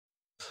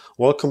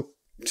Welcome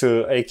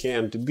to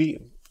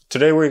AKMTB.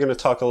 Today we're going to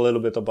talk a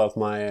little bit about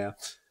my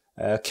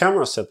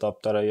camera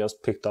setup that I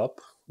just picked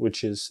up,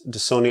 which is the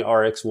Sony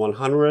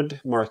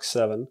Rx100 Mark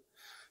 7.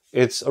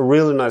 It's a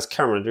really nice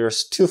camera.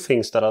 There's two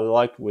things that I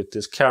like with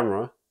this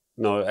camera.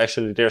 No,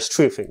 actually there's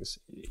three things.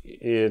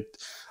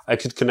 I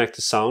could connect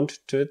the sound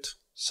to it,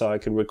 so I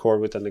could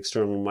record with an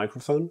external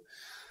microphone.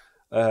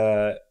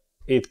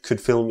 It could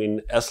film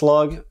in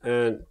S-Log,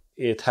 and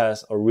it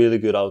has a really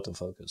good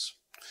autofocus.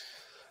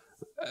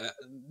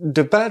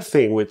 The bad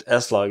thing with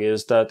S-Log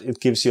is that it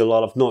gives you a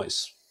lot of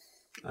noise.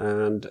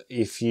 And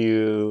if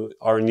you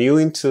are new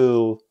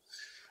into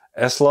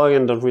S-Log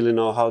and don't really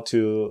know how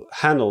to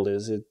handle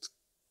this, it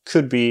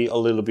could be a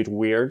little bit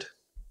weird.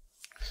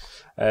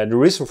 The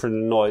reason for the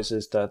noise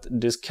is that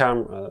this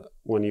camera,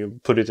 when you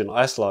put it in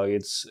S-Log,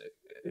 it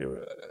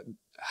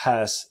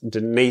has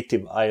the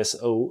native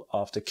ISO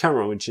of the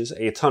camera, which is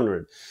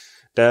 800.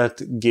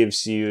 That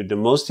gives you the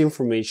most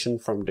information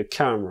from the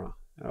camera.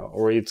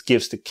 Or it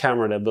gives the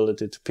camera the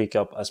ability to pick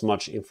up as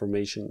much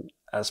information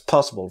as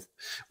possible,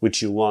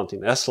 which you want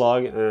in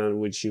S-Log and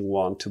which you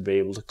want to be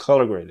able to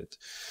color grade it.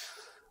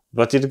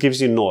 But it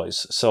gives you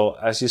noise. So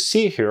as you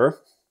see here,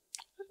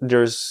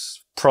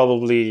 there's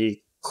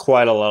probably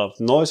quite a lot of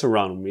noise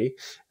around me,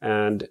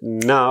 and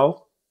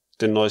now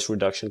the noise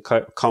reduction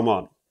come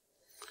on.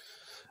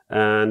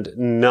 And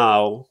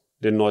now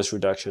the noise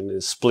reduction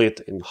is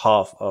split in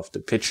half of the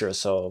picture.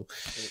 So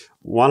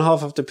one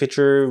half of the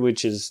picture,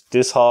 which is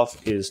this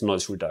half, is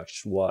noise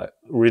reduced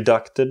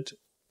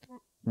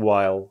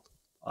while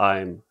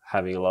I'm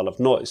having a lot of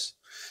noise.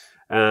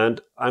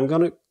 And I'm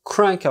gonna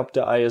crank up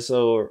the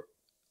ISO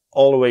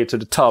all the way to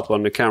the top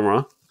on the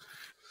camera.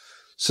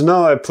 So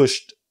now I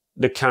pushed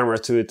the camera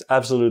to its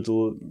absolute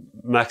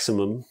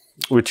maximum,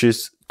 which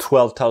is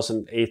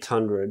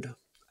 12,800.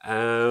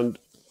 And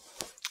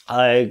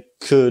I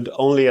could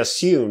only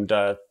assume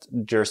that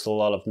there's a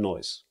lot of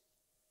noise.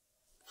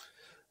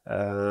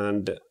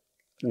 And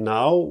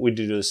now we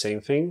do the same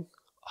thing.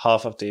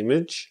 Half of the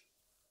image,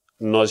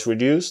 noise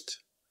reduced,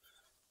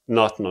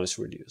 not noise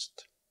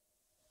reduced.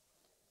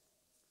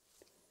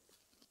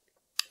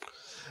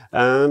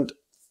 And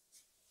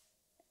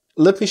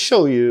let me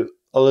show you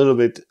a little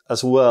bit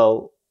as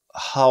well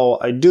how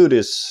I do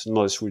this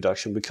noise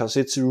reduction, because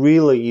it's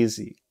really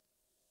easy.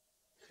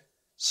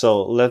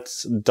 So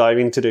let's dive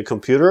into the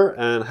computer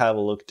and have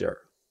a look there.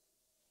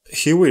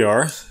 Here we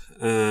are,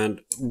 and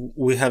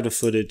we have the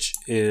footage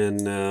in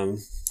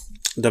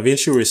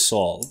DaVinci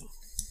Resolve.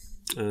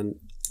 And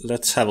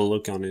let's have a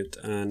look on it.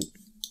 And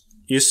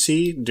you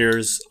see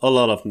there's a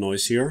lot of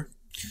noise here.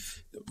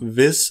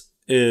 This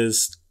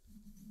is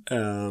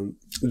the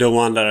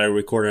one that I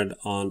recorded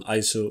on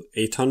ISO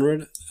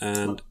 800,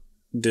 and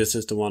this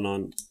is the one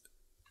on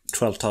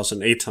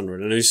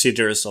 12,800. And you see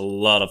there's a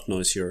lot of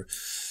noise here.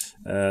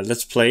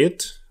 Let's play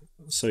it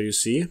so you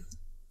see.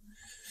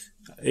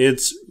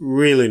 It's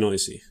really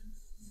noisy.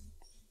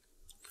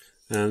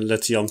 And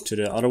let's jump to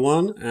the other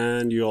one,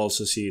 and you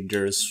also see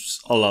there's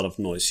a lot of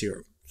noise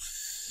here.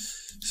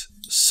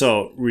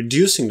 So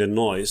reducing the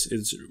noise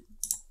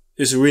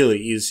is really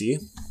easy.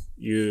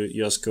 You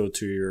just go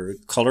to your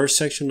color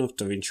section of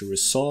DaVinci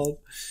Resolve,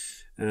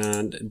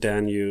 and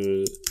then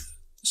you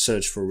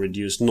search for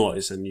reduce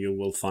noise, and you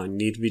will find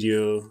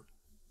NeatVideo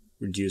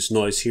reduce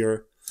noise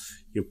here.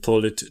 You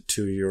pull it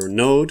to your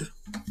node,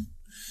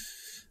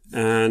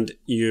 and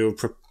you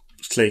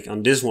click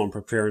on this one,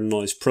 prepare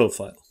noise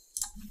profile.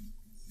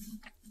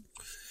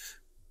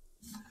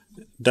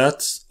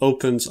 That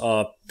opens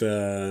up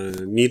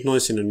Neat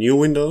Noise in a new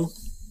window,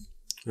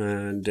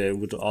 and it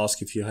would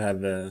ask if you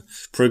have a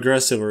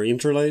progressive or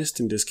interlaced.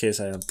 In this case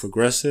I have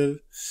progressive,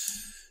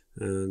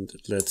 and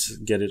let's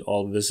get it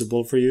all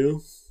visible for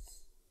you.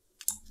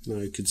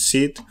 Now you can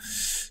see it.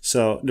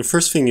 So the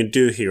first thing you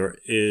do here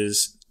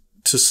is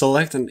to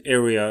select an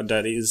area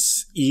that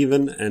is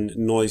even and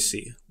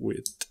noisy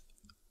with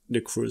the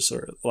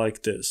cursor,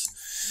 like this.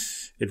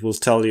 It will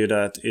tell you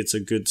that it's a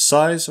good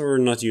size or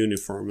not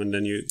uniform, and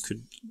then you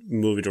could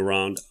move it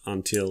around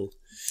until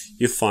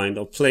you find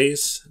a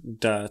place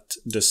that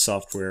the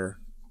software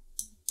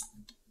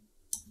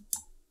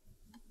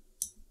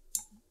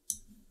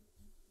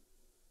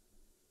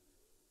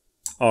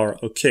are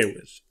okay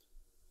with.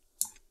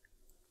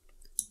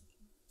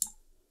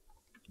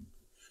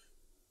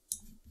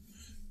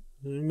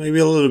 Maybe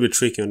a little bit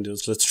tricky on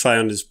this. Let's try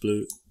on this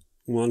blue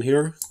one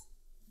here.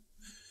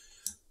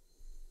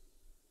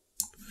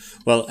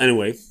 Well,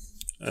 anyway,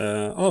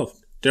 oh,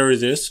 there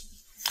it is.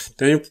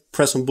 Then you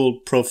press on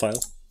bold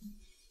profile,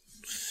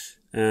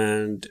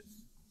 and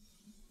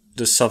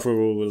the software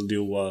will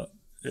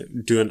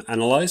do an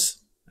analyze,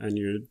 and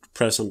you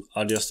press on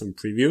adjust and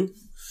preview.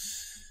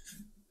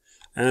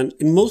 And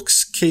in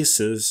most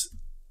cases,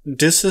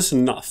 this is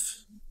enough.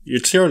 You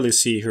clearly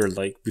see here,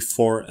 like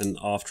before and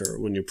after,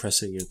 when you're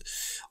pressing it,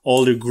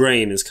 all the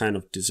grain is kind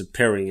of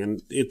disappearing,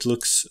 and it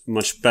looks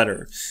much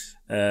better.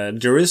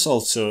 There is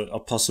also a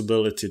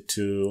possibility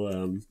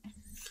to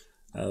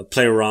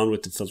play around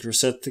with the filter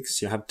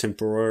settings. You have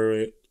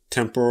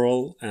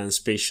temporal and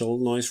spatial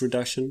noise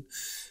reduction,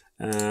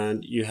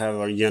 and you have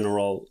a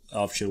general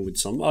option with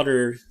some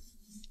other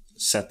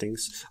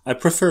settings. I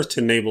prefer to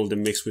enable the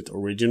mix with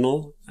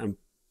original and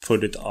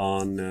put it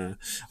on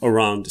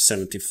around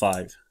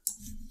 75.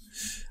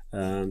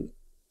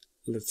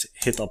 Let's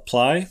hit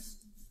apply,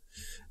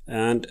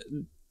 and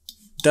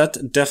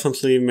that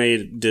definitely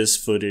made this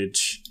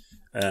footage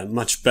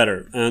much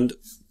better. And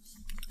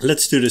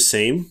let's do the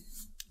same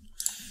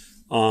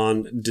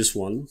on this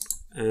one.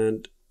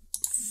 And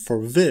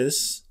for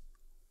this,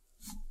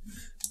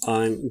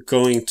 I'm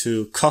going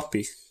to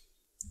copy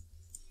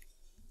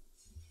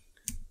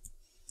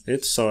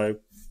it. So I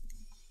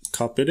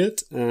copied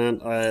it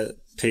and I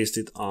paste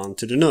it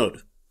onto the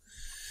node.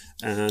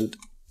 And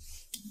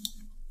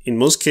in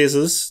most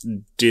cases,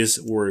 this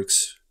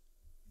works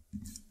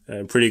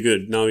pretty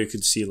good. Now you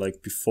can see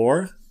like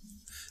before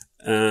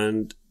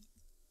and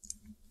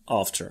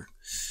after.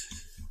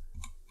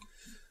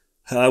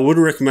 I would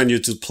recommend you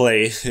to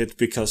play it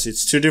because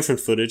it's two different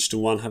footage. The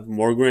one have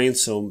more grain,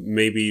 so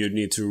maybe you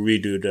need to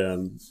redo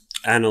the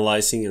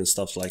analyzing and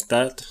stuff like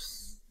that.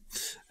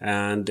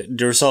 And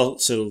there's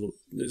also,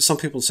 some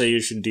people say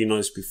you should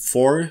denoise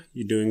before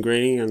you're doing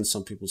grading, and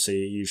some people say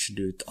you should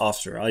do it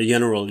after. I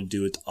generally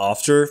do it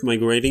after my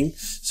grading,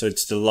 so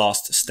it's the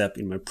last step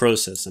in my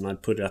process, and I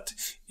put that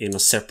in a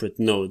separate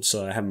node.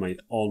 So I have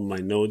all my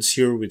nodes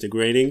here with the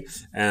grading,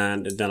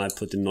 and then I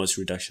put the noise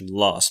reduction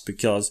last,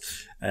 because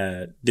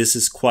this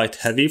is quite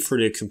heavy for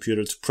the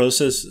computer to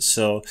process.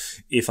 So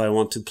if I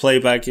want to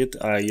playback it,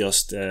 I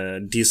just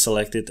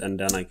deselect it,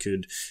 and then I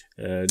could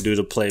do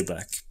the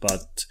playback.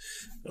 But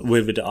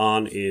with it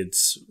on,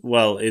 it's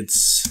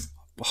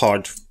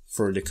hard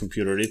for the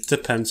computer. It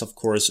depends, of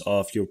course,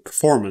 of your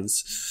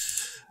performance.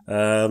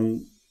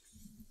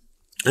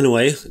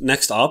 Anyway,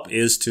 next up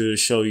is to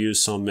show you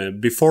some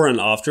before and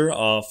after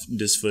of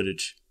this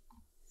footage.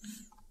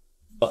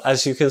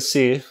 As you can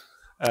see,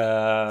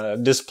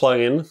 this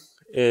plugin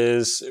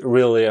is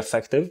really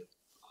effective.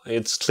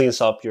 It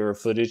cleans up your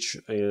footage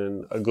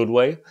in a good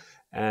way,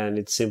 and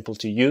it's simple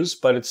to use,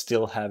 but it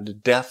still have the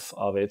depth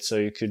of it, so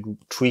you could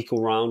tweak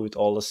around with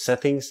all the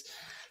settings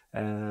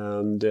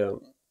and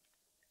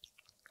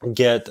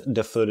get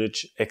the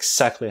footage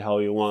exactly how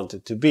you want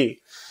it to be.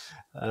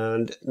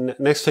 And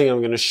next thing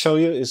I'm going to show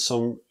you is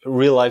some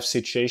real-life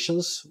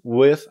situations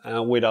with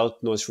and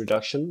without noise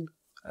reduction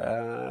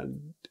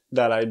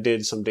that I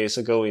did some days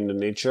ago in the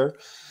nature.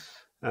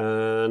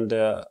 And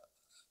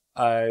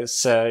I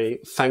say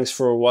thanks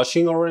for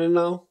watching already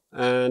now.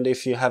 And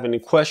if you have any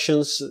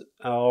questions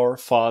or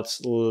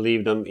thoughts,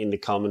 leave them in the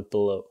comment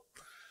below.